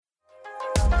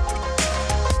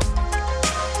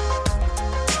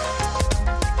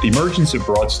The emergence of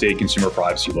broad state consumer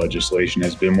privacy legislation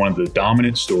has been one of the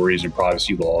dominant stories in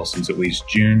privacy law since at least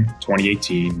June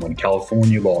 2018, when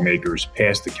California lawmakers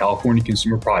passed the California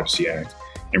Consumer Privacy Act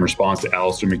in response to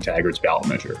Alistair McTaggart's ballot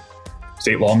measure.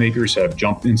 State lawmakers have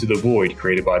jumped into the void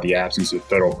created by the absence of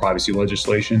federal privacy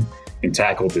legislation and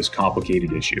tackled this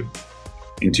complicated issue.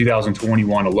 In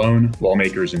 2021 alone,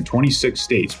 lawmakers in 26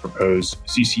 states proposed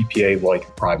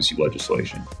CCPA-like privacy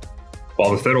legislation.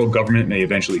 While the federal government may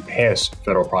eventually pass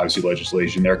federal privacy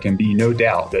legislation, there can be no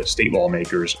doubt that state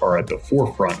lawmakers are at the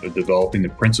forefront of developing the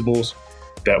principles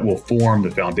that will form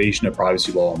the foundation of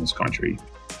privacy law in this country.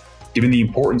 Given the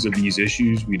importance of these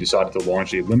issues, we decided to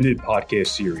launch a limited podcast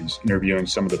series interviewing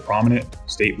some of the prominent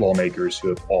state lawmakers who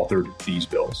have authored these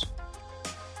bills.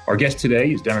 Our guest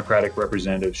today is Democratic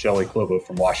Representative Shelley Klobah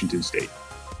from Washington State.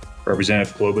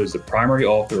 Representative Klobah is the primary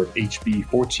author of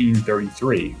HB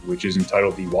 1433, which is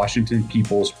entitled the Washington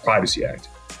People's Privacy Act.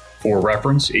 For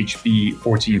reference, HB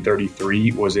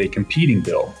 1433 was a competing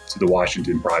bill to the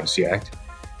Washington Privacy Act.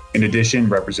 In addition,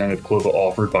 Representative Klobah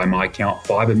offered, by my count,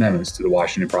 5 amendments to the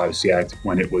Washington Privacy Act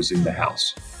when it was in the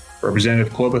House.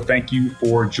 Representative Klobah, thank you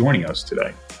for joining us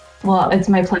today. Well, it's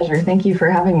my pleasure. Thank you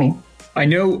for having me. I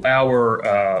know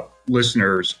our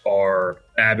listeners are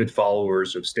avid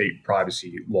followers of state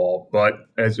privacy law, but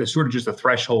as a sort of just a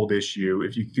threshold issue,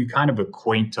 if you could kind of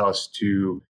acquaint us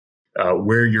to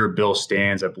where your bill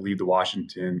stands. I believe the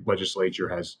Washington legislature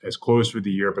has closed for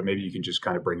the year, but maybe you can just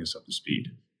kind of bring us up to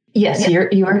speed. Yes,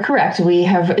 you are correct. We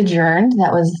have adjourned.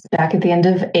 That was back at the end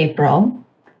of April.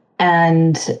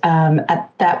 And at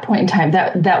that point in time,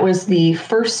 that was the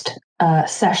first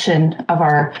session of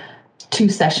our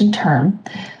 2-session term.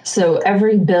 So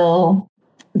every bill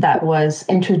that was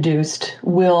introduced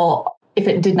will, if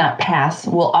it did not pass,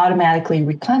 will automatically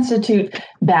reconstitute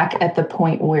back at the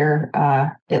point where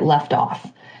it left off.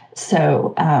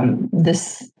 So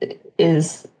this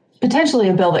is potentially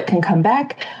a bill that can come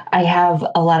back. I have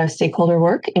a lot of stakeholder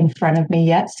work in front of me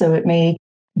yet, so it may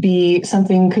be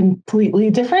something completely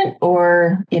different,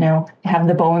 or have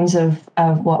the bones of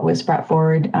what was brought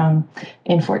forward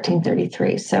in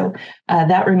 1433. So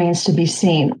that remains to be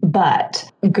seen. But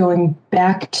going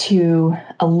back to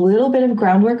a little bit of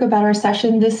groundwork about our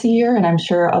session this year, and I'm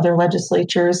sure other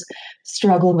legislatures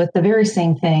struggled with the very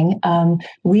same thing,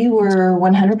 we were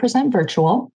 100%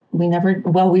 virtual. We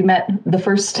met the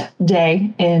first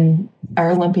day in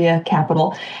our Olympia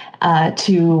Capitol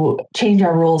to change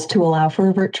our rules to allow for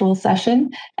a virtual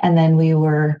session. And then we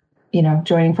were,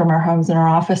 joining from our homes and our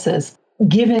offices.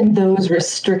 Given those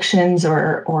restrictions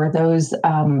or those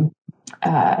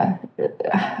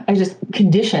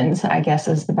conditions, I guess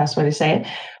is the best way to say it,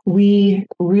 we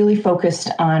really focused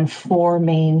on 4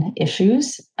 main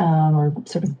issues, or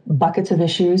sort of buckets of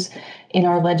issues in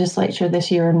our legislature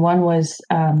this year. And one was,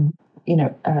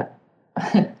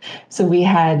 so we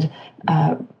had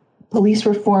police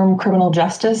reform, criminal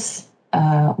justice,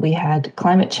 we had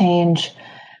climate change,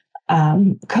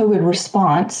 COVID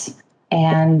response,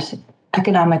 and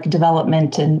economic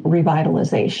development and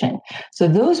revitalization. So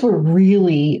those were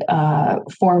really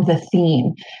formed the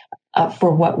theme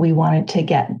for what we wanted to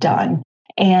get done.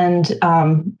 And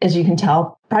as you can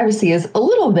tell, privacy is a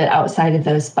little bit outside of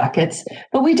those buckets,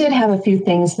 but we did have a few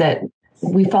things that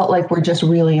we felt like were just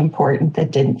really important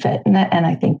that didn't fit. And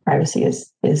I think privacy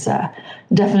is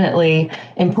definitely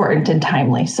important and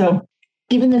timely. So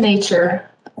given the nature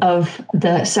of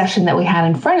the session that we had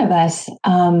in front of us,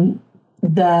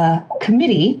 the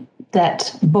committee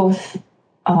that both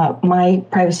my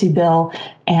privacy bill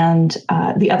and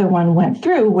the other one went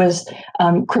through was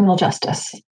criminal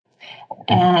justice.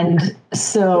 And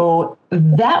so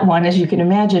that one, as you can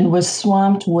imagine, was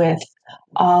swamped with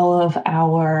all of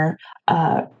our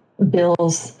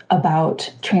bills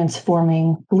about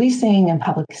transforming policing and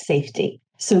public safety.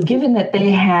 So given that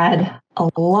they had a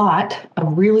lot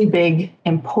of really big,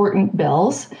 important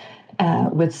bills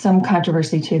with some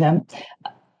controversy to them,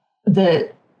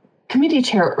 the committee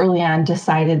chair early on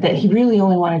decided that he really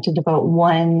only wanted to devote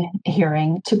one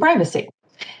hearing to privacy.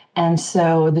 And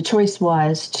so the choice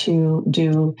was to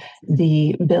do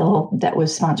the bill that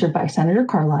was sponsored by Senator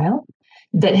Carlisle,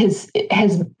 that is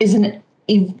an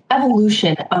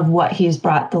evolution of what he's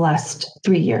brought the last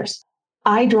 3 years.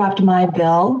 I dropped my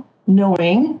bill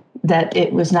knowing that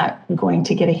it was not going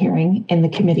to get a hearing in the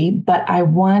committee, but I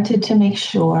wanted to make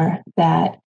sure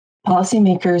that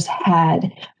policymakers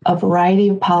had a variety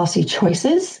of policy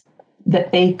choices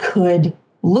that they could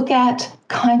look at,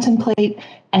 contemplate,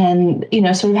 and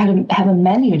sort of have a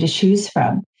menu to choose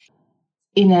from.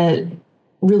 In a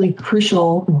really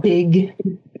crucial, big,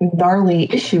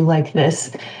 gnarly issue like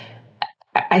this,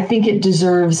 I think it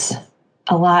deserves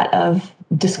a lot of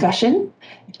discussion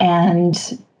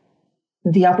and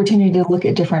the opportunity to look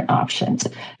at different options.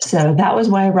 So that was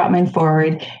why I brought mine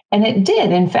forward. And it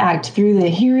did, in fact, through the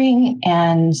hearing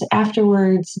and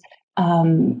afterwards,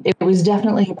 it was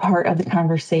definitely a part of the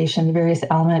conversation, the various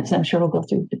elements. I'm sure we'll go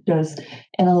through those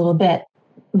in a little bit,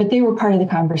 but they were part of the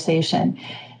conversation.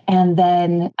 And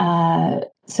then,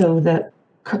 so the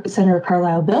Senator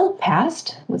Carlisle bill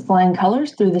passed with flying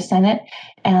colors through the Senate.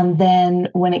 And then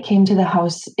when it came to the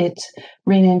House, it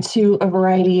ran into a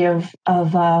variety of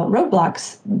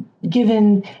roadblocks,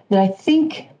 given that I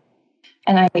think,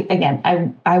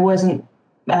 and I wasn't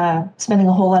spending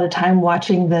a whole lot of time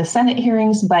watching the Senate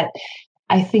hearings, but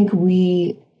I think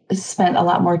we spent a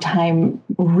lot more time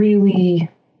really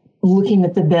looking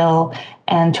at the bill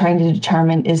and trying to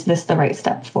determine, is this the right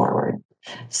step forward?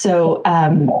 So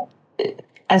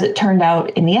as it turned out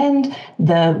in the end,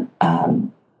 the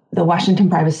Washington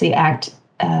Privacy Act,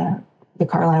 the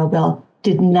Carlisle bill,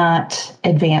 did not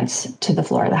advance to the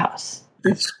floor of the House.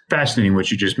 It's fascinating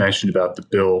what you just mentioned about the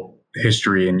bill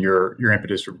history and your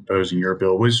impetus for proposing your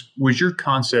bill. Was your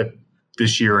concept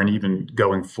this year and even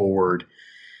going forward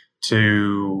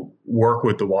to work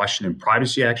with the Washington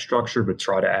Privacy Act structure, but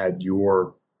try to add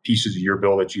your pieces of your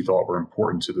bill that you thought were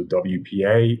important to the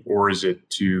WPA, or is it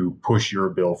to push your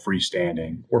bill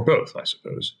freestanding, or both, I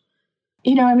suppose?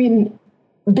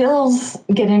 Bills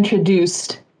get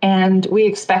introduced and we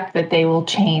expect that they will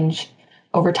change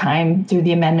over time through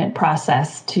the amendment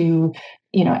process to,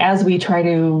 as we try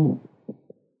to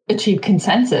achieve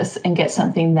consensus and get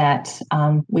something that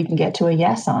we can get to a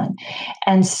yes on.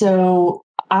 And so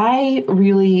I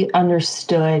really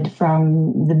understood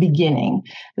from the beginning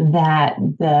that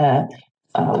the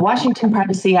Washington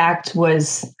Privacy Act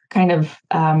was kind of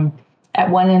at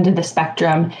one end of the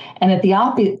spectrum, and at the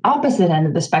opposite end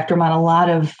of the spectrum on a lot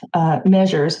of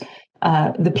measures,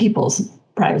 the People's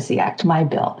Privacy Act, my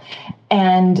bill.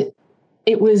 And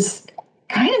it was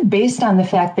kind of based on the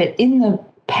fact that in the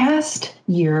past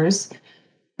years,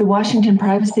 the Washington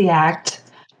Privacy Act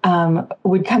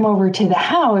would come over to the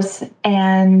House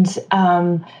and,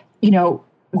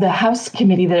 the House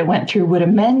committee that it went through would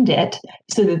amend it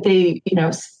so that they,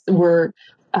 were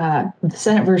the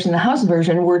Senate version, the House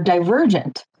version were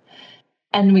divergent,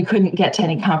 and we couldn't get to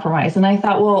any compromise. And I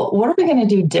thought, well, what are we going to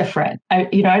do different? I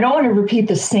don't want to repeat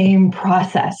the same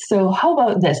process. So how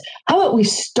about this? How about we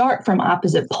start from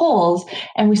opposite poles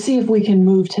and we see if we can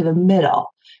move to the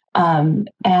middle?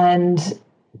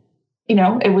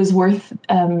 It was worth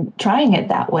trying it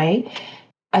that way.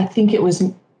 I think it was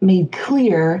made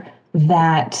clear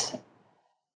that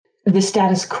the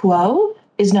status quo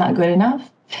is not good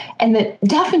enough, and that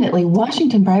definitely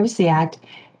Washington Privacy Act,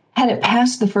 had it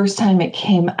passed the first time it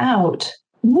came out,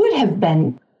 would have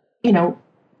been,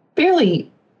 fairly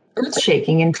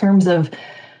earth-shaking in terms of,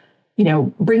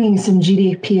 bringing some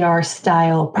GDPR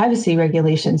style privacy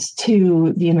regulations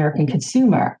to the American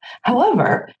consumer.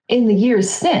 However, in the years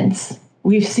since,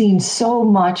 we've seen so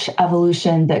much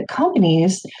evolution that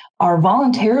companies are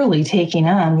voluntarily taking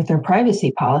on with their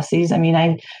privacy policies.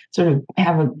 I sort of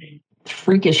have a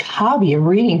freakish hobby of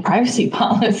reading privacy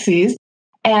policies,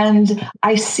 and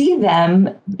I see them,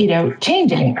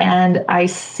 changing, and I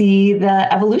see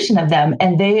the evolution of them,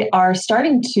 and they are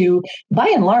starting to, by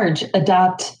and large,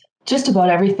 adopt just about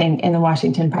everything in the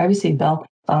Washington Privacy Bill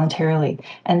voluntarily.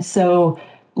 And so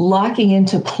locking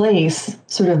into place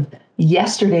sort of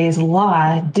yesterday's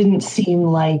law didn't seem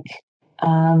like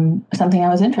something I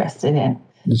was interested in.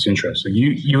 It's interesting.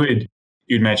 You'd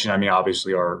mentioned,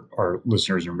 obviously our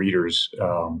listeners and readers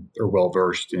are well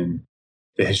versed in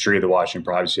the history of the Washington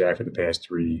Privacy Act for the past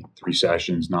three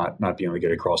sessions, not being able to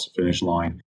get across the finish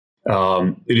line.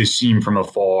 It is seen from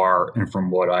afar and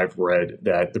from what I've read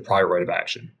that the private right of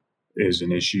action is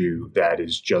an issue that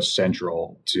is just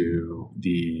central to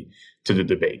the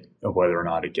debate of whether or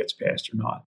not it gets passed or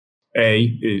not.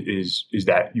 Is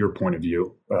that your point of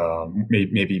view?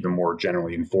 Maybe even more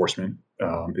generally, enforcement.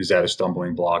 Is that a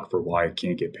stumbling block for why it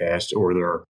can't get passed, or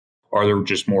are there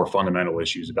just more fundamental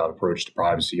issues about approach to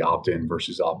privacy, opt-in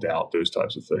versus opt-out, those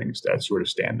types of things that sort of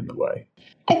stand in the way?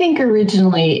 I think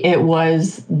originally it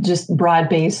was just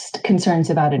broad-based concerns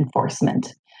about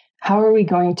enforcement. How are we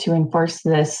going to enforce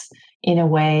this in a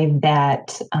way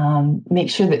that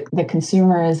makes sure that the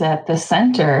consumer is at the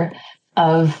center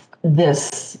of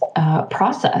this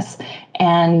process?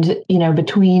 And,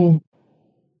 between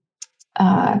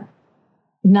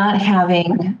not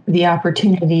having the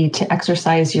opportunity to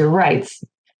exercise your rights,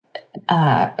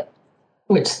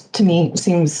 which to me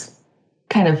seems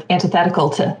kind of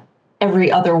antithetical to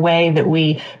every other way that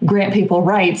we grant people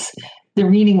rights, they're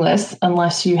meaningless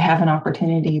unless you have an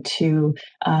opportunity to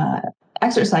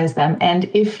exercise them. And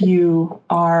if you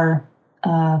are,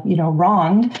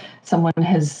 wronged, someone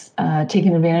has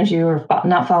taken advantage of you or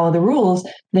not follow the rules,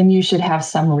 then you should have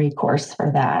some recourse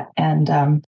for that.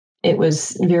 And it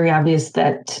was very obvious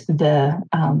that the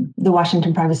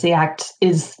Washington Privacy Act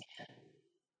is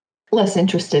less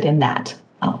interested in that,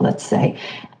 let's say.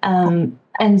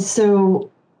 And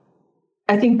so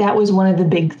I think that was one of the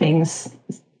big things,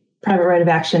 private right of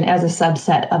action as a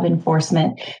subset of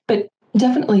enforcement, but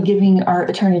definitely giving our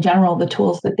attorney general the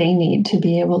tools that they need to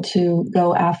be able to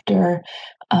go after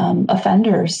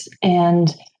offenders.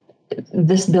 And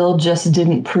this bill just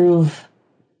didn't prove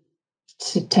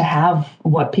to have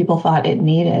what people thought it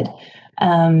needed.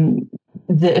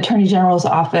 The attorney general's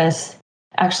office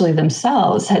actually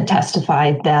themselves had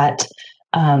testified that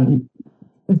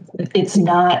it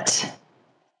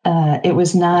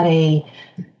was not a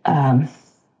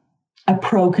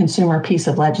pro-consumer piece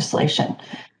of legislation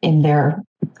in their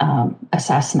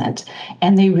assessment.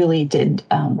 And they really did,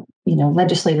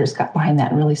 legislators got behind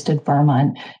that and really stood firm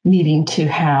on needing to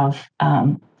have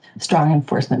strong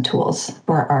enforcement tools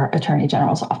for our attorney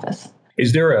general's office.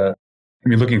 Is there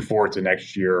looking forward to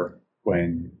next year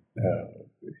when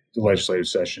the legislative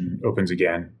session opens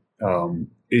again,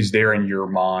 is there in your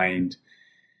mind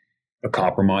a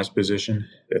compromise position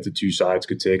that the two sides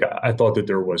could take? I thought that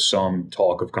there was some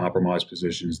talk of compromise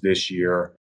positions this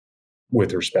year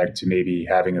with respect to maybe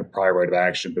having a prior right of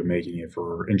action, but making it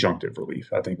for injunctive relief,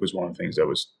 I think was one of the things that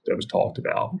was talked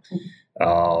about.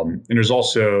 And there's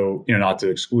also, not to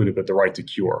exclude it, but the right to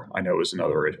cure, I know, is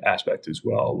another aspect as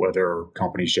well, whether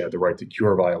companies should have the right to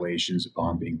cure violations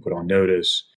upon being put on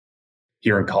notice.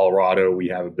 Here in Colorado, we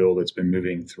have a bill that's been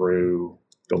moving through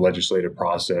the legislative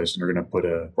process, and they're going to put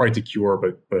a right to cure,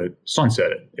 but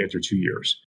sunset it after 2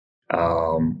 years,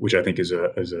 which I think is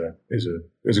a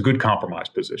good compromise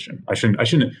position. I shouldn't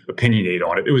opinionate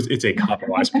on it. It's a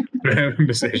compromise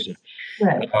position.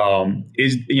 Right.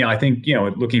 I think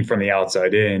looking from the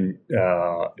outside in,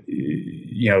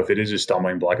 if it is a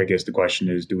stumbling block, I guess the question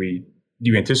is, do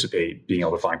you anticipate being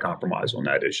able to find compromise on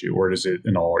that issue, or is it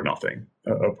an all or nothing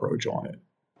approach on it?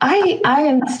 I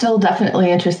am still definitely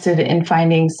interested in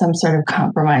finding some sort of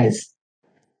compromise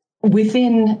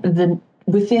within the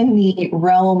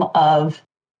realm of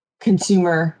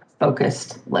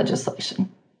consumer-focused legislation.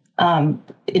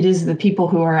 It is the people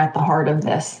who are at the heart of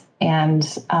this. And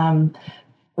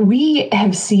we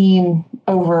have seen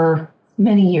over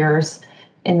many years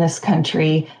in this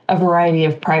country a variety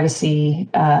of privacy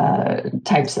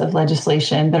types of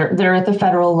legislation that are at the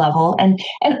federal level. And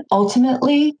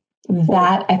ultimately,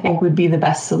 that I think would be the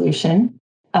best solution,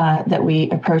 that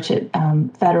we approach it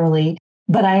federally.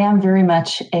 But I am very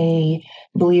much a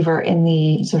believer in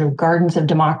the sort of gardens of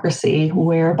democracy,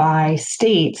 whereby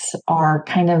states are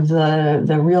kind of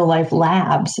the real life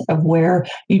labs of where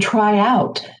you try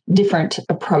out different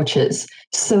approaches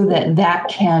so that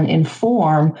can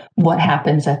inform what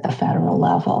happens at the federal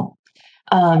level.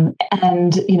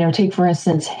 Take for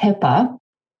instance HIPAA.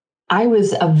 I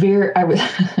was a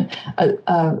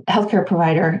healthcare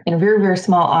provider in a very, very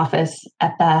small office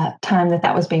at the time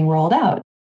that was being rolled out.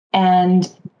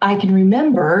 And I can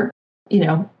remember,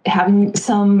 having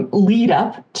some lead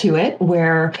up to it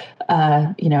where,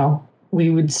 we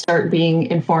would start being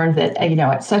informed that,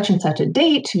 at such and such a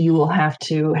date, you will have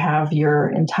to have your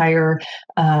entire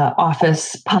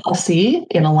office policy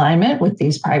in alignment with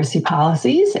these privacy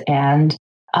policies. And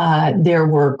there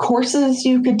were courses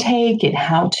you could take in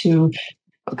how to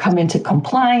come into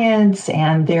compliance,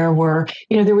 and there was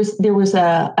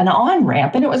an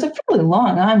on-ramp, and it was a fairly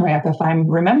long on-ramp, if I'm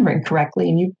remembering correctly.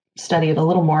 And you study it a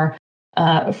little more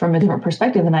from a different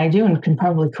perspective than I do, and can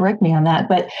probably correct me on that.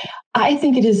 But I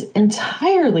think it is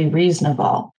entirely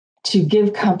reasonable to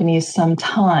give companies some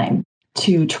time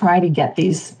to try to get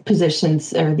these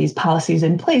positions or these policies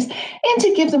in place, and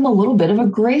to give them a little bit of a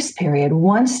grace period.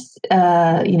 Once,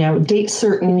 date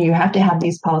certain, you have to have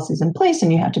these policies in place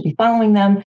and you have to be following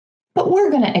them. But we're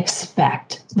going to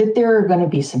expect that there are going to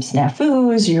be some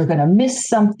snafus. You're going to miss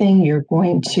something. You're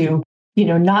going to,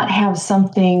 not have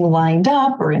something lined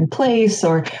up or in place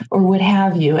or what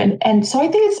have you. And so I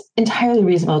think it's entirely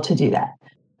reasonable to do that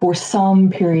for some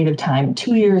period of time,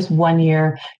 2 years, 1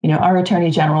 year. Our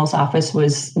Attorney General's office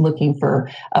was looking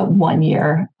for a 1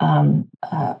 year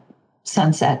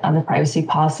sunset on the privacy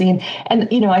policy. And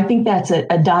I think that's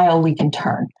a dial we can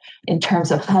turn in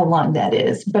terms of how long that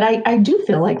is. But I do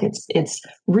feel like it's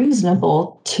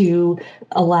reasonable to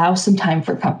allow some time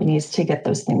for companies to get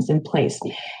those things in place.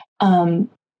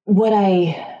 What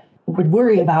I would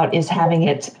worry about is having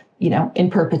it, in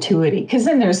perpetuity, because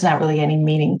then there's not really any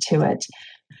meaning to it.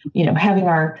 having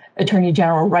our attorney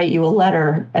general write you a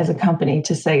letter as a company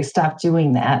to say, stop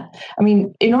doing that. I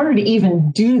mean, in order to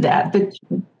even do that,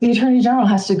 the attorney general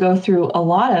has to go through a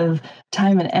lot of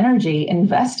time and energy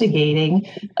investigating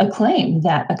a claim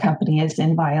that a company is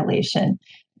in violation.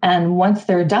 And once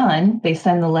they're done, they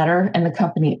send the letter and the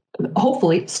company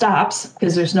hopefully stops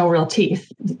because there's no real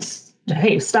teeth.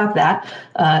 Hey, stop that,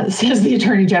 says the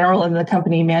attorney general, and the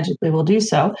company magically will do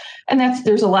so. And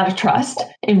there's a lot of trust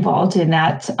involved in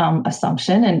that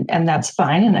assumption, and that's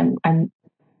fine. And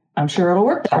I'm sure it'll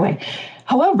work that way.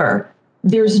 However,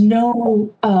 there's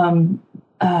no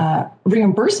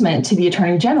reimbursement to the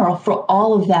attorney general for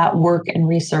all of that work and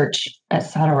research, et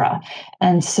cetera.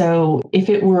 And so if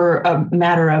it were a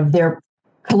matter of they're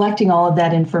collecting all of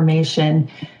that information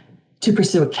to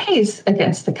pursue a case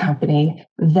against the company,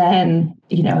 then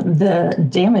the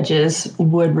damages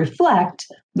would reflect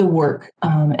the work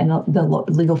and the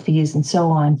legal fees and so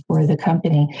on for the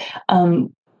company.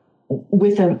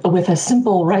 With a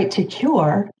simple right to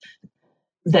cure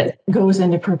that goes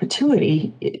into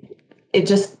perpetuity,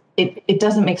 it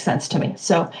doesn't make sense to me.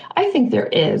 So I think there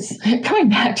is, coming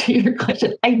back to your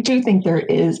question, I do think there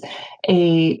is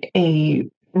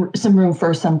some room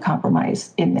for some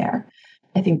compromise in there.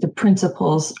 I think the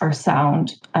principles are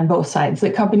sound on both sides,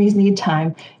 that companies need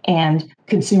time and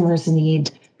consumers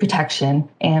need protection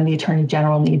and the attorney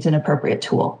general needs an appropriate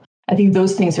tool. I think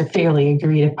those things are fairly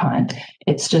agreed upon.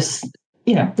 It's just,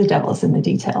 the devil's in the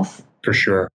details. For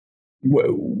sure.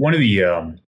 One of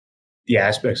the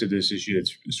aspects of this issue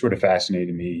that's sort of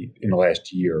fascinated me in the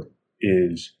last year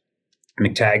is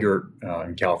McTaggart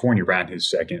in California ran his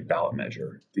second ballot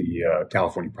measure, the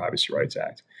California Privacy Rights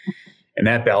Act. And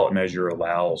that ballot measure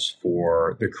allows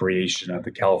for the creation of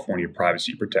the California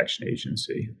Privacy Protection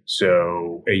Agency.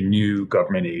 So a new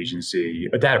government agency,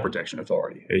 a data protection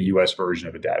authority, a U.S. version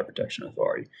of a data protection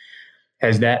authority.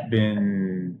 Has that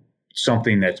been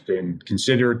something that's been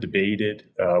considered, debated?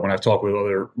 When I've talked with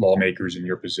other lawmakers in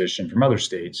your position from other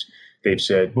states, they've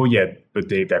said, well, yeah, but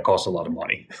Dave, that costs a lot of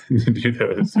money to do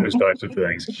those types of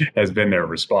things, has been their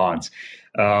response.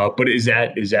 But is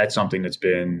that something that's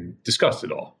been discussed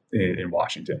at all in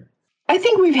Washington? I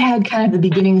think we've had kind of the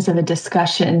beginnings of a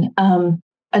discussion.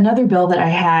 Another bill that I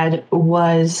had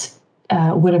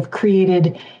would have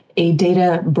created a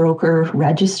data broker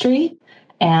registry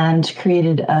and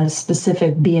created a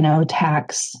specific B&O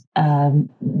tax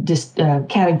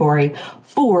category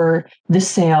for the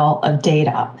sale of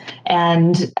data.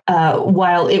 And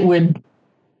while it would,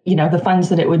 the funds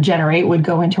that it would generate would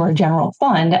go into our general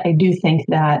fund, I do think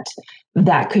that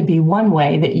could be one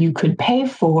way that you could pay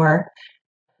for,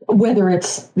 whether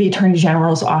it's the Attorney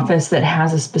General's office that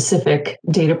has a specific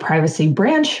data privacy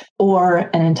branch or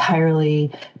an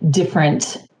entirely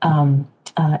different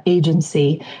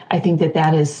agency. I think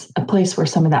that is a place where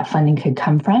some of that funding could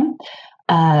come from.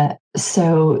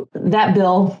 So that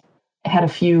bill had a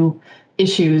few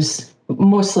issues,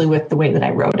 mostly with the way that I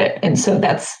wrote it. And so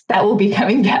that will be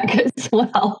coming back as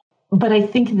well. But I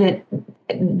think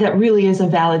that really is a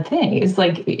valid thing. It's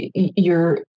like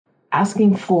you're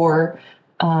asking for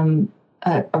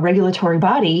a regulatory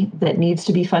body that needs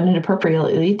to be funded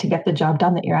appropriately to get the job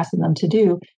done that you're asking them to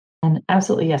do. And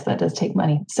absolutely, yes, that does take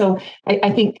money. So I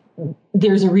think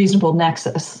there's a reasonable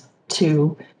nexus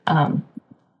to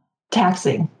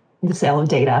taxing the sale of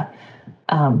data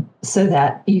so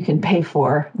that you can pay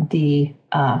for the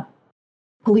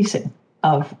policing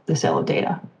of the sale of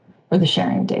data or the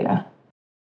sharing of data.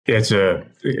 Yeah,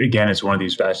 it's one of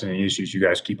these fascinating issues you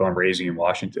guys keep on raising in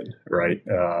Washington, right?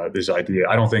 This idea,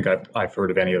 I don't think I've heard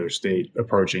of any other state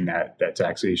approaching that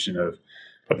taxation of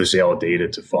the sale of data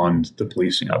to fund the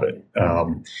policing of it.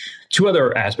 Two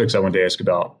other aspects I wanted to ask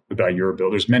about your bill.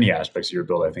 There's many aspects of your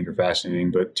bill I think are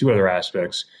fascinating, but two other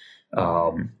aspects.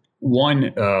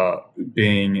 One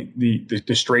being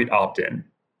the straight opt-in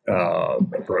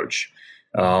approach.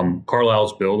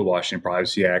 Carlisle's bill, the Washington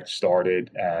Privacy Act,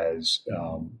 started as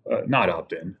not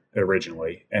opt-in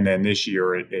originally, and then this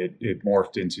year it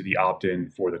morphed into the opt-in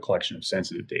for the collection of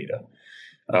sensitive data.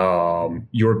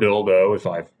 Your bill, though, if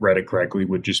I've read it correctly,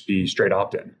 would just be straight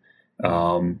opt-in.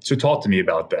 So talk to me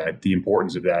about that, the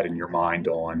importance of that in your mind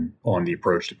on the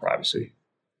approach to privacy.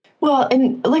 Well,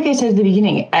 and like I said at the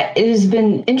beginning, it has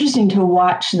been interesting to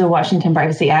watch the Washington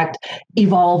Privacy Act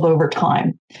evolve over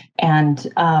time. And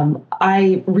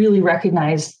I really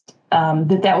recognized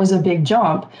that was a big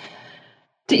jump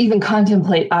to even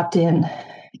contemplate opt-in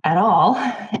at all.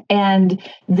 And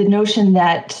the notion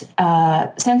that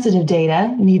sensitive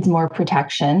data needs more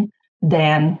protection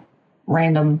than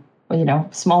random,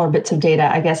 smaller bits of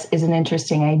data, I guess, is an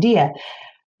interesting idea.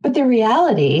 But the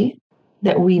reality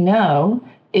that we know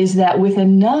is that with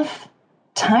enough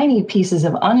tiny pieces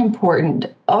of unimportant,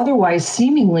 otherwise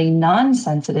seemingly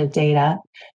non-sensitive data,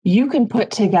 you can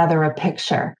put together a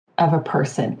picture of a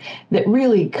person that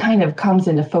really kind of comes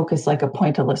into focus like a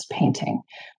pointillist painting,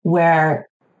 where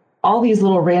all these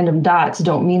little random dots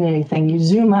don't mean anything. You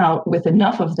zoom out with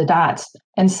enough of the dots,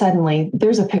 and suddenly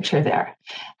there's a picture there.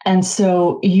 And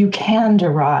so you can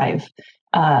derive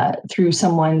through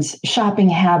someone's shopping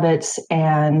habits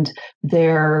and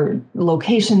their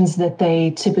locations that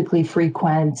they typically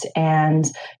frequent,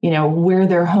 and where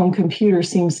their home computer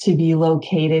seems to be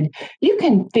located. You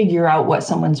can figure out what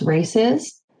someone's race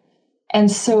is. And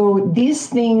so these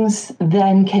things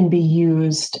then can be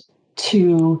used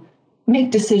to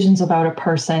make decisions about a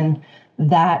person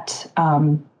that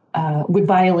would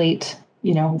violate,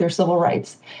 their civil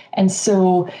rights. And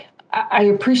so I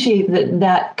appreciate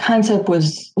that concept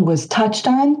was touched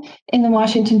on in the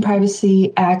Washington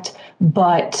Privacy Act,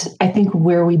 but I think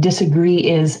where we disagree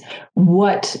is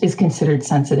what is considered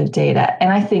sensitive data.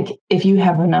 And I think if you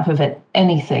have enough of it,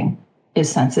 anything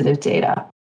is sensitive data.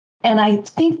 And I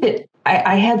think that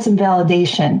I had some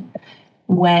validation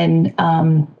when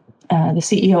the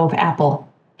CEO of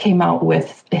Apple came out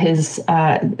with his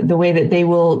the way that they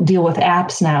will deal with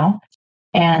apps now,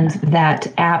 and that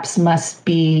apps must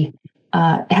be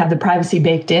have the privacy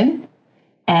baked in,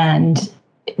 and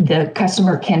the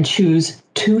customer can choose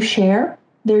to share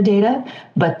their data,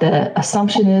 but the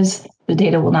assumption is the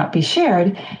data will not be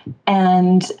shared.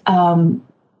 And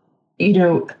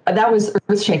that was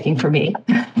earth-shaking for me.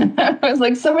 I was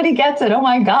like, somebody gets it. Oh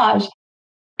my gosh.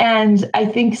 And I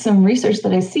think some research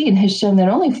that I've seen has shown that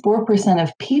only 4%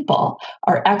 of people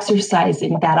are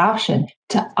exercising that option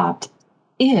to opt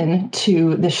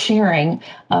into the sharing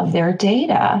of their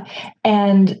data.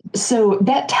 And so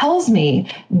that tells me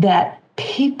that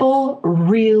people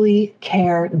really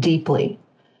care deeply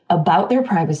about their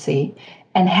privacy,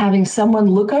 and having someone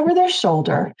look over their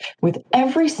shoulder with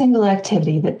every single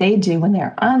activity that they do when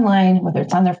they're online, whether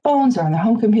it's on their phones or on their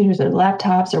home computers or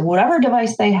laptops or whatever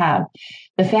device they have,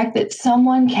 the fact that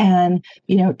someone can,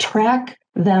 track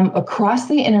them across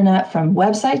the internet from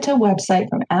website to website,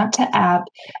 from app to app,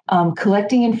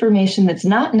 collecting information that's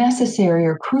not necessary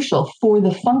or crucial for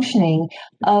the functioning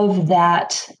of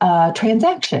that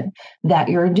transaction that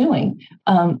you're doing.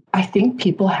 I think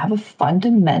people have a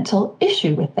fundamental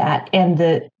issue with that. And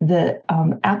the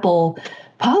Apple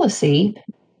policy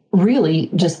really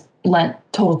just lent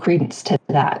total credence to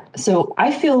that. So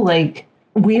I feel like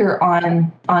we are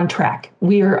on track.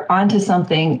 We are onto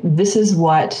something. This is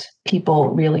what people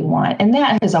really want. And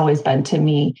that has always been, to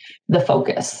me, the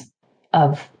focus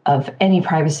of any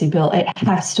privacy bill. It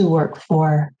has to work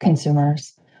for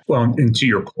consumers. Well, and to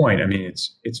your point, I mean,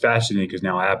 it's fascinating because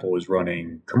now Apple is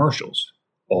running commercials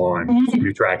on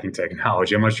new tracking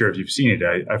technology. I'm not sure if you've seen it.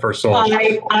 I first saw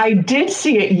it. I did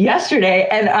see it yesterday,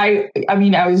 and I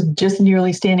mean, I was just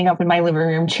nearly standing up in my living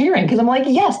room cheering because I'm like,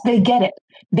 yes, they get it.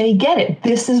 They get it.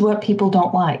 This is what people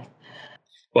don't like.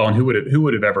 Well, and who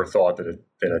would have ever thought that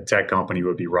a tech company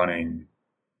would be running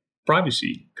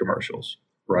privacy commercials,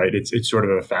 right? It's sort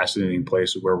of a fascinating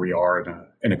place of where we are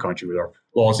in a country with our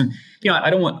laws. And I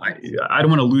don't want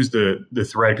to lose the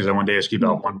thread because I wanted to ask you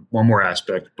about one more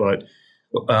aspect, but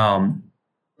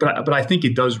I think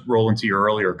it does roll into your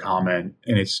earlier comment,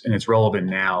 and it's relevant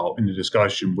now in the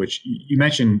discussion, which you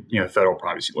mentioned, federal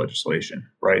privacy legislation,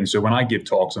 right? And so when I give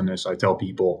talks on this, I tell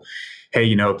people, hey,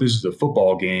 if this is a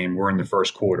football game, we're in the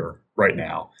first quarter right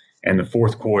now, and the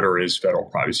fourth quarter is federal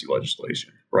privacy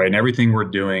legislation, right? And everything we're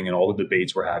doing and all the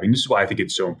debates we're having, this is why I think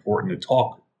it's so important to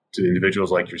talk to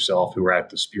individuals like yourself who are at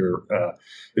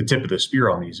the tip of the spear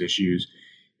on these issues,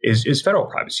 is federal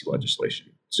privacy legislation.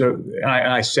 So, and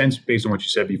I sense, based on what you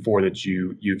said before, that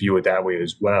you view it that way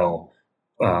as well.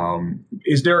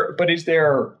 Is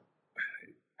there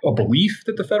a belief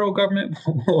that the federal government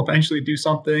will eventually do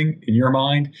something in your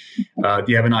mind? Do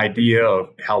you have an idea of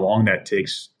how long that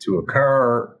takes to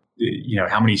occur?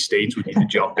 How many states would need to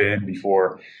jump in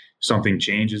before something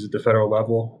changes at the federal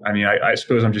level? I mean, I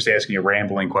suppose I'm just asking a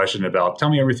rambling question about, tell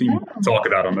me everything you talk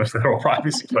about on the federal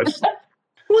privacy legislation.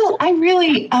 Well, I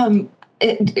really,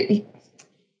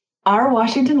 our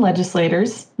Washington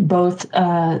legislators, both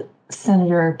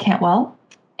Senator Cantwell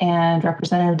and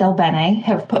Representative Del Bene,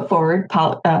 have put forward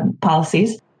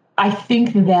policies. I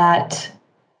think that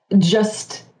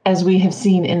just as we have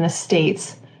seen in the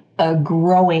states, a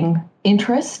growing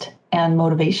interest and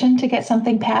motivation to get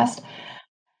something passed,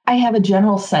 I have a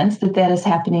general sense that is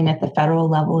happening at the federal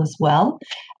level as well.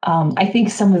 I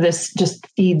think some of this just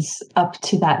feeds up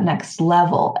to that next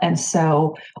level. And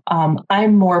so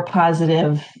I'm more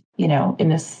positive, in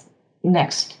this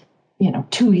next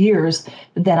 2 years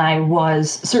than I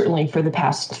was certainly for the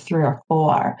past 3 or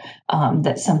 4,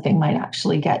 that something might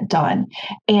actually get done.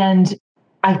 And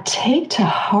I take to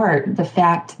heart the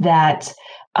fact that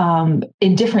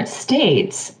in different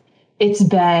states, it's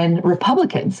been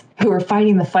Republicans who are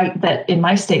fighting the fight that in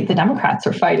my state the Democrats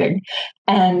are fighting,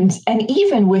 and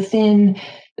even within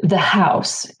the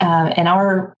House and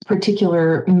our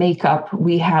particular makeup,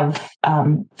 we have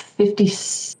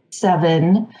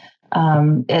 57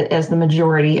 as the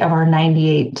majority of our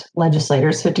 98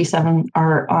 legislators. 57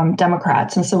 are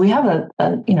Democrats, and so we have a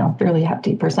fairly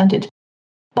hefty percentage.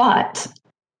 But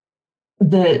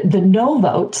the no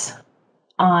votes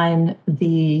on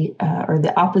the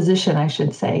opposition, I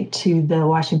should say, to the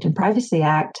Washington Privacy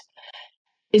Act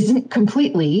isn't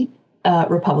completely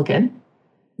Republican.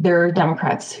 There are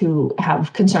Democrats who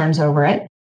have concerns over it.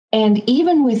 And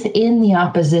even within the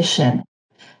opposition,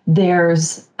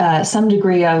 there's some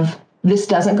degree of this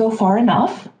doesn't go far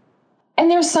enough.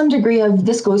 And there's some degree of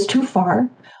this goes too far.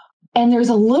 And there's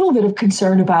a little bit of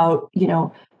concern about,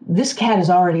 this cat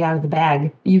is already out of the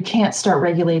bag. You can't start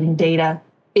regulating data.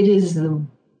 It is the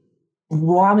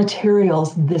raw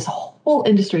materials this whole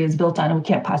industry is built on and we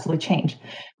can't possibly change,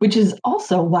 which is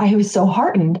also why I was so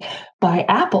heartened by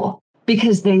Apple,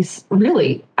 because they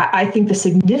really, I think the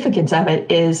significance of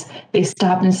it is they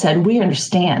stopped and said, we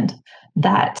understand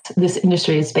that this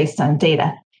industry is based on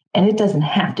data and it doesn't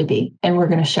have to be, and we're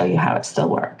going to show you how it still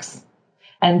works.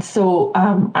 And so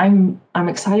I'm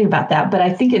excited about that, but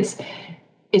I think it's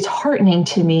heartening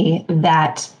to me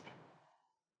that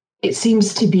it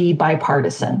seems to be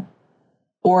bipartisan,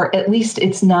 or at least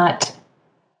it's not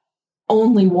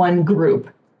only one group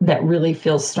that really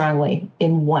feels strongly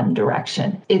in one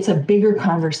direction. It's a bigger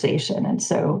conversation. And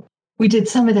so we did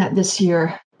some of that this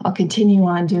year. I'll continue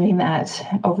on doing that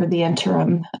over the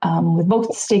interim with both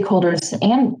stakeholders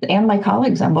and my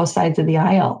colleagues on both sides of the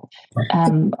aisle.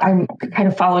 I'm kind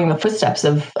of following the footsteps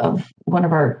of one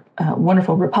of our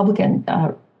wonderful Republican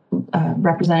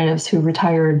representatives who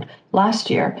retired last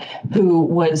year, who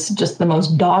was just the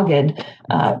most dogged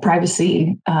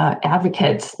privacy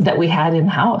advocates that we had in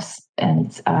the House,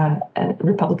 and a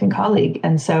Republican colleague.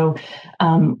 And so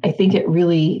I think it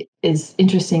really is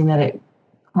interesting that it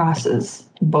crosses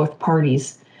both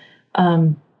parties.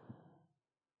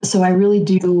 So I really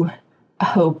do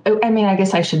hope, I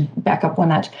guess I should back up one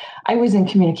notch. I was in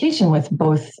communication with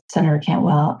both Senator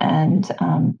Cantwell and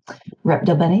Rep.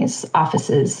 Delbenny's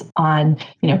offices on,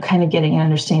 kind of getting an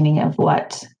understanding of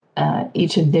what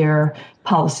each of their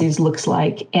policies looks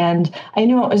like. And I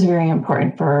knew it was very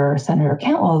important for Senator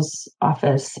Cantwell's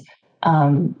office.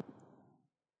 The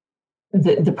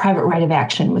private right of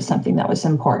action was something that was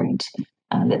important,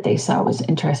 that they saw was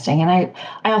interesting. And I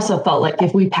also felt like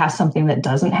if we pass something that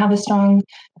doesn't have a strong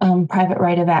private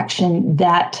right of action,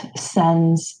 that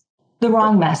sends the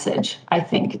wrong message, I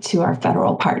think, to our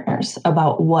federal partners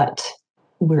about what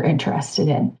we're interested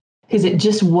in, because it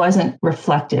just wasn't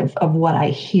reflective of what I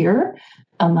hear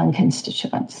among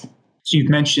constituents. So you've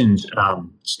mentioned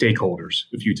stakeholders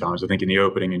a few times, I think in the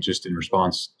opening and just in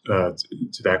response to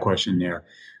that question there.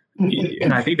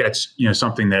 And I think that's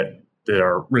something that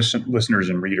our listeners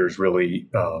and readers really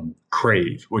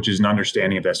crave, which is an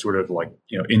understanding of that sort of like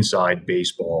inside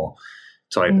baseball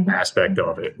type aspect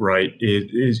of it, right? It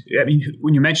is. I mean,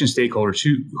 when you mention stakeholders,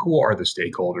 who are the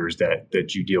stakeholders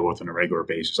that you deal with on a regular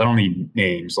basis? I don't need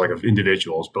names like of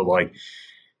individuals, but like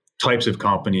types of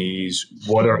companies.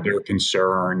 What are their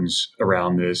concerns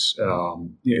around this?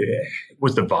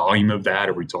 What's the volume of that?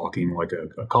 Are we talking like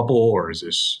a couple, or is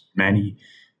this many?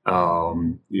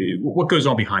 What goes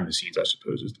on behind the scenes, I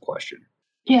suppose, is the question.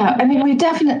 Yeah, I mean, we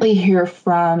definitely hear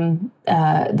from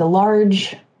the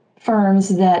large firms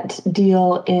that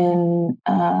deal in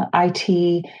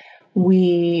IT.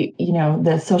 We,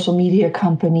 the social media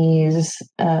companies,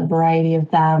 a variety of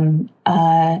them.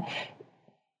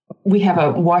 We have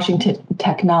a Washington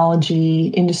Technology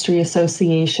Industry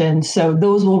Association. So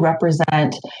those will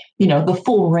represent, the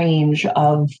full range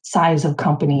of size of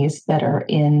companies that are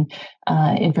in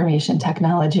information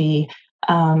technology.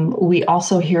 We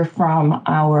also hear from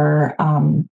our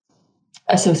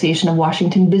Association of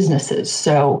Washington Businesses.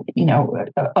 So,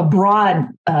 a broad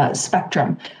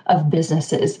spectrum of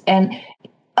businesses. And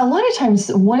a lot of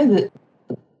times, one of the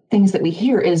things that we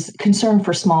hear is concern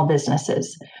for small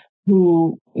businesses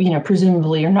who,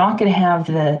 presumably are not going to have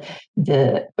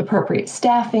the appropriate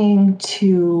staffing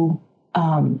to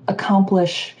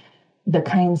accomplish the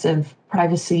kinds of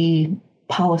privacy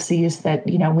policies that,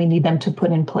 we need them to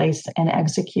put in place and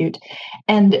execute.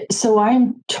 And so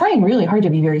I'm trying really hard to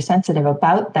be very sensitive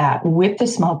about that with the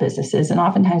small businesses. And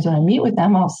oftentimes when I meet with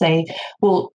them, I'll say,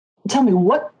 well, tell me,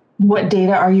 what what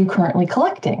data are you currently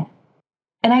collecting?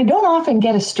 And I don't often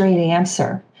get a straight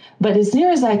answer, but as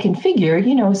near as I can figure,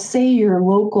 say your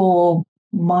local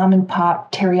mom and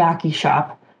pop teriyaki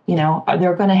shop,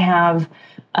 they're going to have,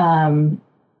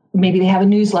 maybe they have a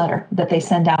newsletter that they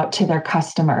send out to their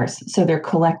customers. So they're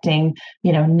collecting,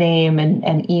 name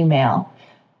and email.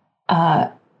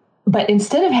 But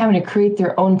instead of having to create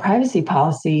their own privacy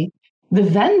policy, the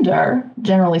vendor,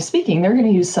 generally speaking, they're going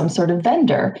to use some sort of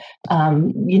vendor.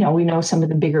 We know some of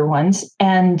the bigger ones.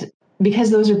 And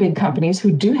because those are big companies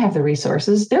who do have the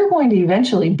resources, they're going to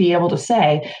eventually be able to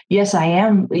say, yes, I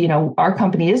am, our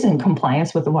company is in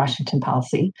compliance with the Washington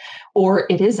policy, or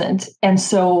it isn't. And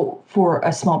so for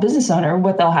a small business owner,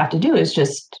 what they'll have to do is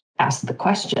just ask the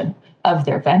question of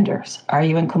their vendors. Are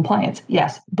you in compliance?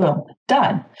 Yes. Boom.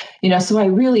 Done. So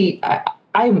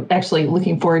I'm actually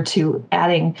looking forward to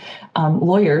adding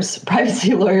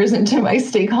privacy lawyers into my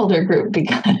stakeholder group,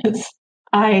 because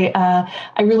I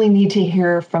really need to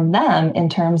hear from them in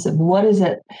terms of what does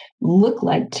it look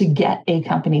like to get a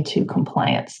company to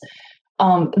compliance.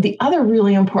 The other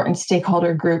really important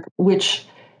stakeholder group, which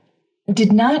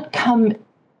did not come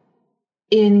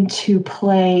into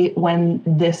play when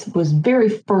this was very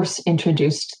first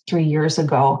introduced 3 years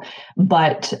ago,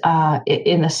 but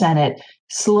in the Senate,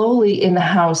 slowly in the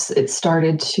House, it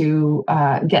started to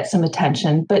get some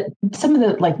attention. But some of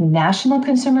the national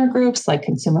consumer groups, like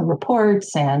Consumer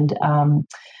Reports and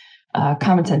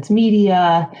Common Sense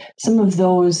Media, some of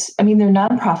those, they're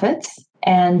nonprofits,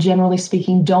 and generally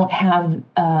speaking, don't have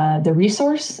the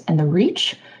resource and the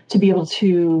reach to be able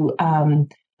to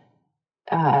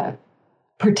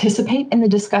participate in the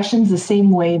discussions the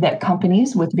same way that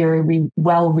companies with very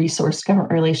well-resourced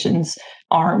government relations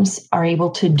arms are able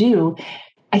to do.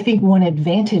 I think one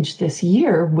advantage this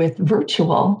year with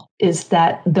virtual is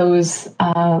that those,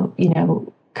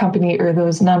 company or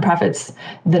those nonprofits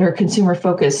that are consumer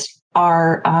focused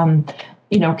are,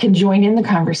 can join in the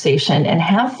conversation and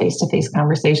have face-to-face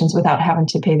conversations without having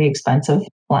to pay the expense of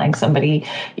flying somebody,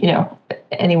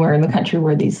 anywhere in the country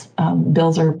where these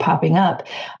bills are popping up.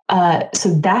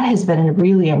 So that has been a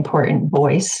really important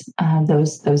voice,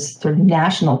 those sort of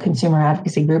national consumer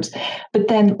advocacy groups. But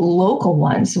then local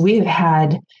ones, we have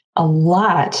had a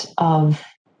lot of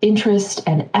interest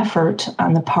and effort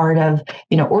on the part of,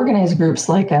 organized groups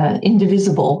like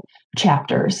Indivisible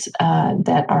chapters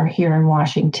that are here in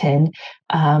Washington.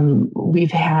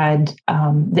 We've had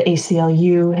the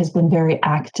ACLU has been very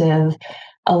active.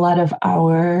 A lot of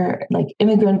our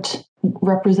immigrant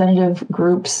representative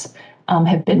groups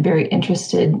have been very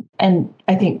interested, and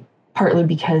I think partly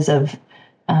because of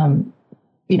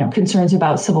concerns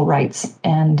about civil rights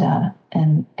and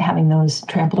having those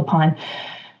trampled upon.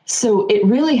 So it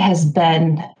really has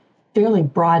been fairly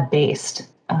broad-based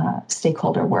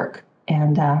stakeholder work,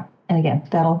 and again,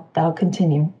 that'll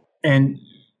continue. And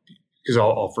because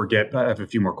I'll forget, I have a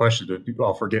few more questions, but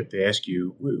I'll forget to ask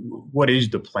you, what is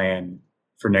the plan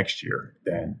for next year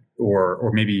then,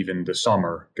 or maybe even the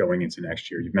summer going into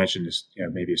next year? You've mentioned this,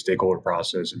 maybe a stakeholder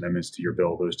process, amendments to your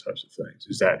bill, those types of things.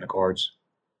 Is that in the cards?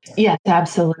 Yes,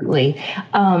 absolutely.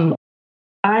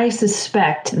 I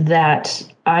suspect that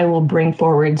I will bring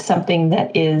forward something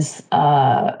that is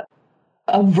a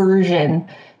version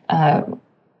of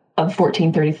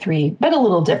 1433, but a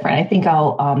little different. I think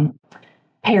I'll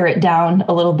pare it down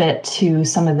a little bit to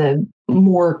some of the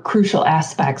more crucial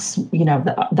aspects,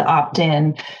 the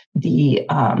opt-in, the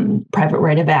private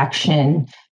right of action,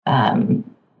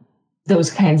 those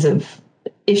kinds of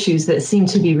issues that seem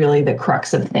to be really the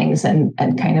crux of things, and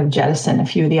kind of jettison a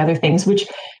few of the other things, which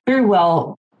very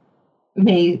well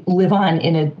may live on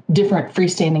in a different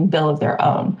freestanding bill of their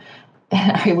own.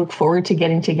 And I look forward to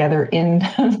getting together in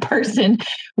person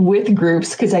with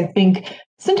groups, because I think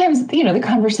sometimes, the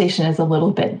conversation is a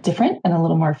little bit different and a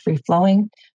little more free-flowing,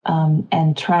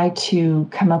 and try to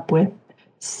come up with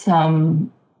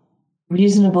some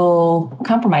reasonable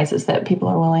compromises that people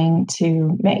are willing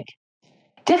to make.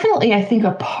 Definitely, I think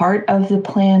a part of the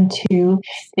plan, too,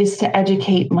 is to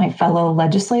educate my fellow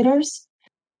legislators.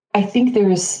 I think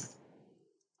there's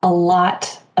a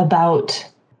lot about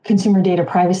consumer data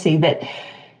privacy that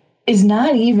is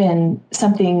not even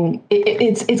something,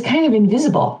 it's kind of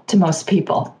invisible to most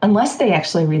people. Unless they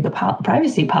actually read the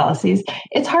privacy policies,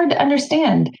 it's hard to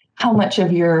understand how much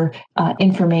of your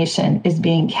information is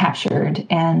being captured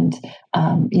and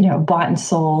bought and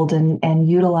sold and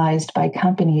utilized by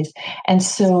companies. And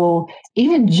so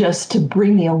even just to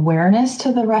bring the awareness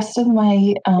to the rest of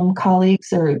my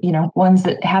colleagues, or ones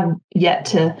that have yet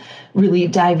to really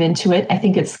dive into it, I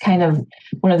think it's kind of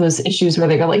one of those issues where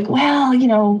they go like,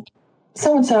 well,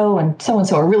 so-and-so and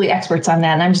so-and-so are really experts on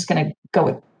that, and I'm just going to go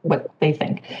with what they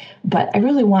think. But I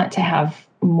really want to have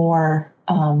more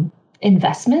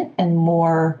investment and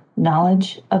more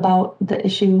knowledge about the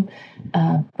issue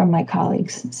from my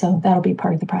colleagues. So that'll be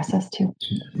part of the process too.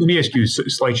 Let me ask you a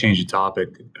slight change of topic.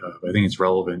 I think it's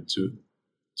relevant to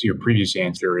your previous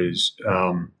answer is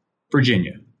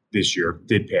Virginia this year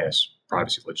did pass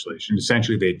privacy legislation.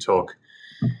 Essentially, they took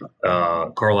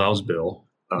Carlisle's bill,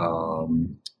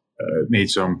 made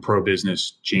some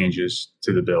pro-business changes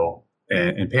to the bill,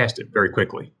 and passed it very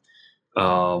quickly.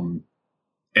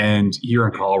 And here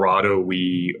in Colorado,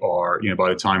 we are, by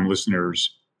the time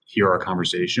listeners hear our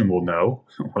conversation, we'll know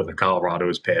whether Colorado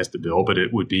has passed the bill, but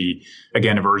it would be,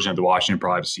 again, a version of the Washington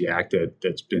Privacy Act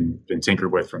that's been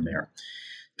tinkered with from there.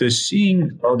 Does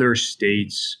seeing other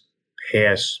states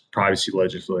pass privacy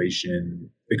legislation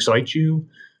excite you,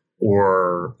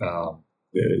 or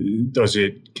does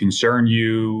it concern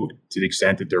you to the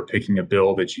extent that they're picking a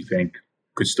bill that you think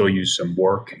could still use some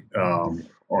work on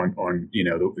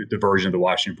the version of the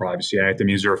Washington Privacy Act? I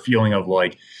mean, is there a feeling of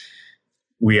like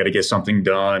we got to get something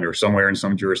done or somewhere in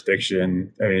some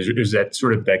jurisdiction? I mean, is that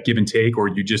sort of that give and take, or are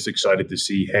you just excited to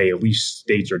see, hey, at least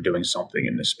states are doing something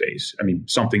in this space? I mean,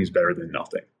 something is better than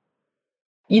nothing.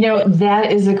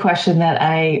 That is a question that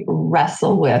I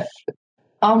wrestle with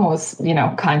almost,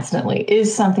 constantly.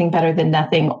 Is something better than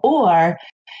nothing, or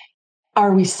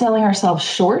are we selling ourselves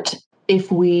short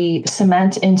if we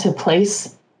cement into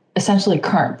place essentially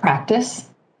current practice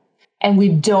and we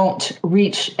don't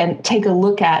reach and take a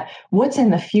look at what's in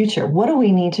the future? What do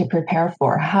we need to prepare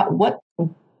for?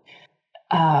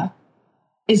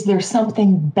 Is there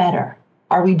something better?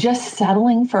 Are we just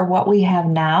settling for what we have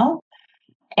now?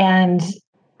 And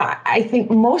I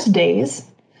think most days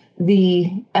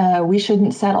we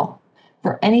shouldn't settle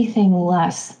for anything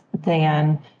less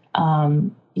than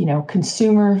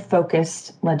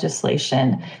consumer-focused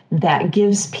legislation that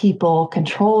gives people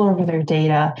control over their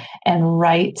data and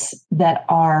rights that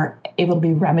are able to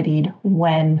be remedied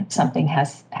when something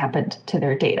has happened to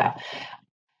their data.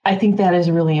 I think that is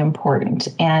really important.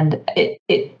 And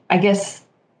I guess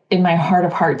in my heart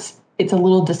of hearts, it's a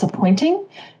little disappointing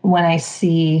when I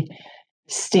see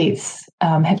states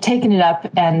have taken it up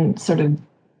and sort of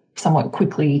somewhat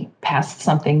quickly passed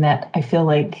something that I feel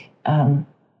like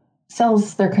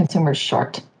sells their consumers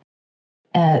short.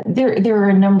 There are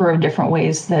a number of different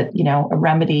ways that a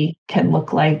remedy can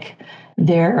look like.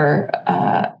 There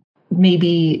may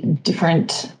be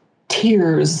different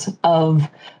tiers of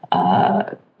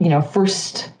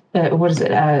first.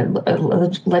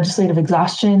 Legislative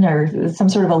exhaustion, or some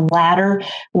sort of a ladder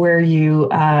where you,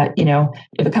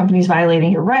 if a company's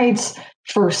violating your rights,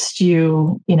 first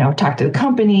you talk to the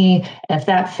company. If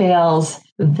that fails,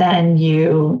 then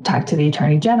you talk to the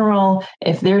attorney general.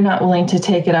 If they're not willing to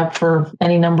take it up for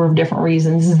any number of different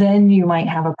reasons, then you might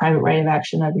have a private right of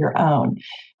action of your own.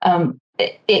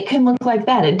 It can look like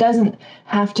that. It doesn't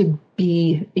have to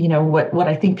be, what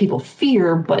I think people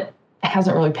fear, but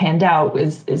hasn't really panned out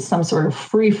is some sort of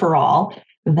free-for-all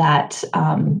that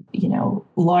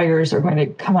lawyers are going to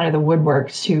come out of the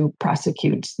woodwork to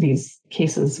prosecute these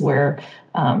cases where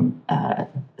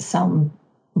some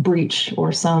breach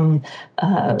or some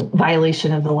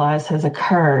violation of the laws has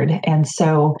occurred. And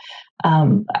so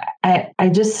I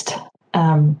just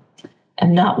am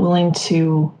not willing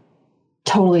to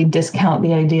totally discount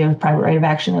the idea of private right of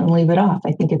action and leave it off.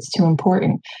 I think it's too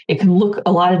important. It can look like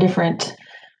a lot of different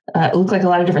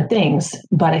things,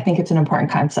 but I think it's an important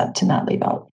concept to not leave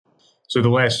out. So the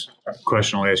last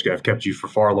question I'll ask you, I've kept you for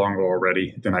far longer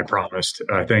already than I promised.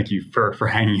 Thank you for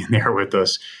hanging in there with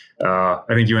us. I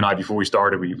think you and I, before we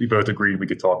started, we both agreed we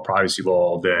could talk privacy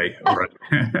law all day. Right?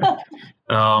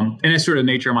 And it's sort of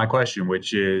the nature of my question,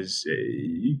 which is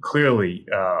clearly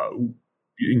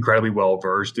incredibly well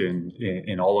versed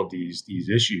in all of these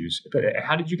issues. But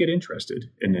how did you get interested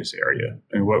in this area?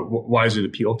 And why does it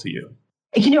appeal to you?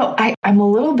 I'm a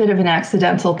little bit of an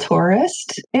accidental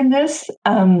tourist in this.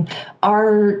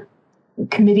 Our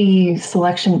committee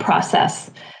selection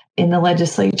process in the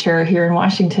legislature here in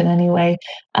Washington, anyway,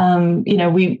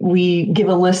 we give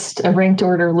a ranked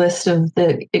order list of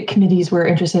the committees we're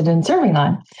interested in serving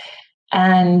on.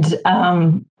 And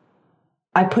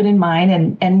I put in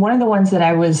mine, and one of the ones that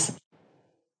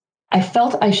I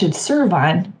felt I should serve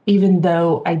on, even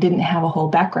though I didn't have a whole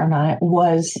background on it,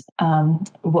 was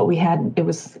what we had. It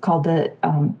was called the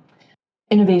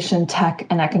Innovation, Tech,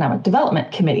 and Economic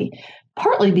Development Committee,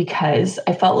 partly because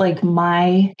I felt like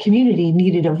my community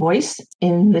needed a voice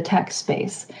in the tech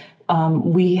space.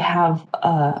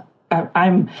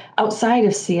 I'm outside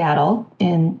of Seattle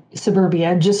in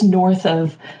suburbia, just north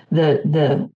of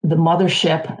the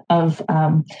mothership of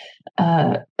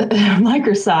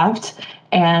Microsoft.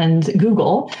 and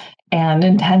Google and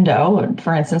Nintendo,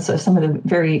 for instance. So some of the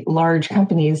very large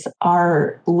companies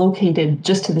are located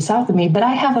just to the south of me, but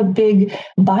I have a big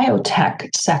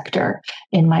biotech sector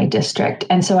in my district.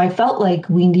 And so I felt like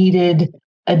we needed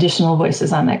additional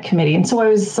voices on that committee. And so I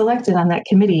was selected on that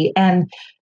committee. And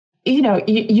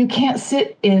you can't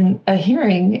sit in a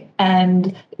hearing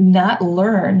and not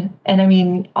learn. And I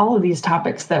mean, all of these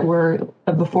topics that were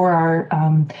before our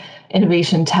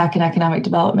Innovation, Tech, and Economic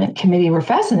Development Committee were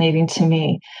fascinating to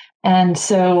me. And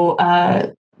so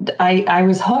I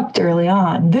was hooked early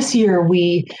on. This year,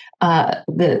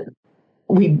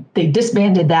 they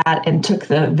disbanded that and took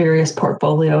the various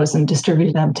portfolios and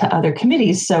distributed them to other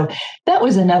committees. So that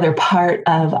was another part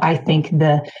of, I think,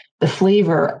 the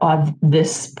flavor of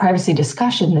this privacy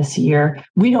discussion this year.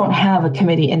 We don't have a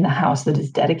committee in the House that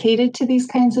is dedicated to these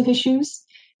kinds of issues.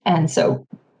 And so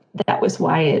that was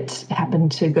why it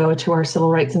happened to go to our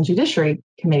Civil Rights and Judiciary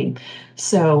Committee.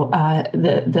 So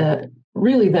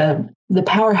the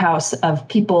powerhouse of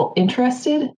people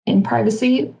interested in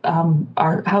privacy,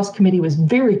 our House committee was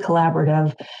very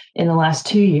collaborative in the last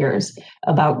 2 years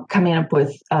about coming up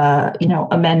with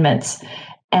amendments,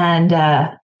 and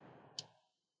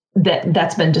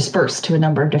that's been dispersed to a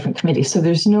number of different committees. So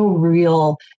there's no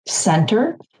real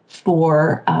center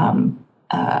for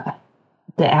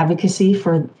the advocacy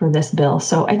for this bill.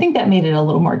 So I think that made it a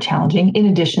little more challenging, in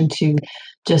addition to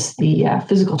just the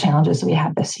physical challenges we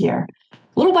have this year.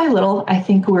 Little by little, I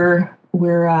think we're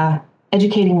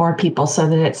educating more people so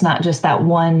that it's not just that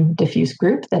one diffuse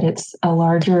group, that it's a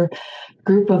larger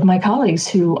group of my colleagues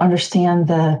who understand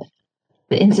the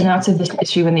ins and outs of this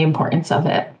issue and the importance of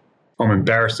it. I'm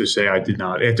embarrassed to say I did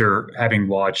not, after having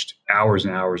watched hours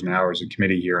and hours and hours of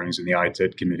committee hearings in the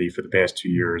ITED committee for the past 2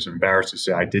 years, I'm embarrassed to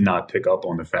say I did not pick up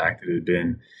on the fact that it had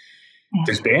been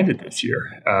disbanded this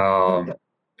year.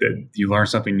 That you learn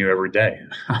something new every day,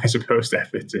 I suppose that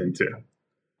fits into.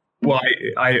 Well,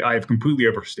 I have completely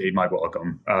overstayed my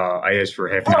welcome. I asked for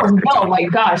half an hour. Oh my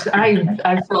gosh.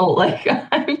 I feel like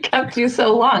I've kept you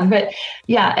so long. But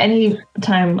yeah, any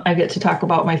time I get to talk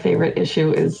about my favorite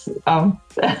issue is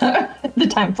the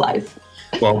time flies.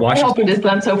 Well, I hope it has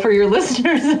done so for your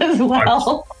listeners as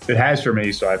well. It has for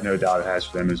me, so I have no doubt it has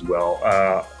for them as well.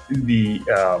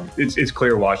 It's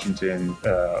clear Washington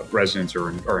residents are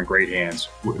in great hands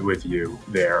with you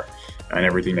there and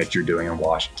everything that you're doing in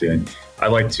Washington. I'd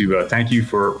like to thank you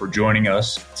for joining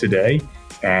us today,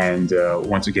 and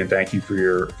once again, thank you for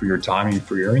your time and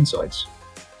for your insights.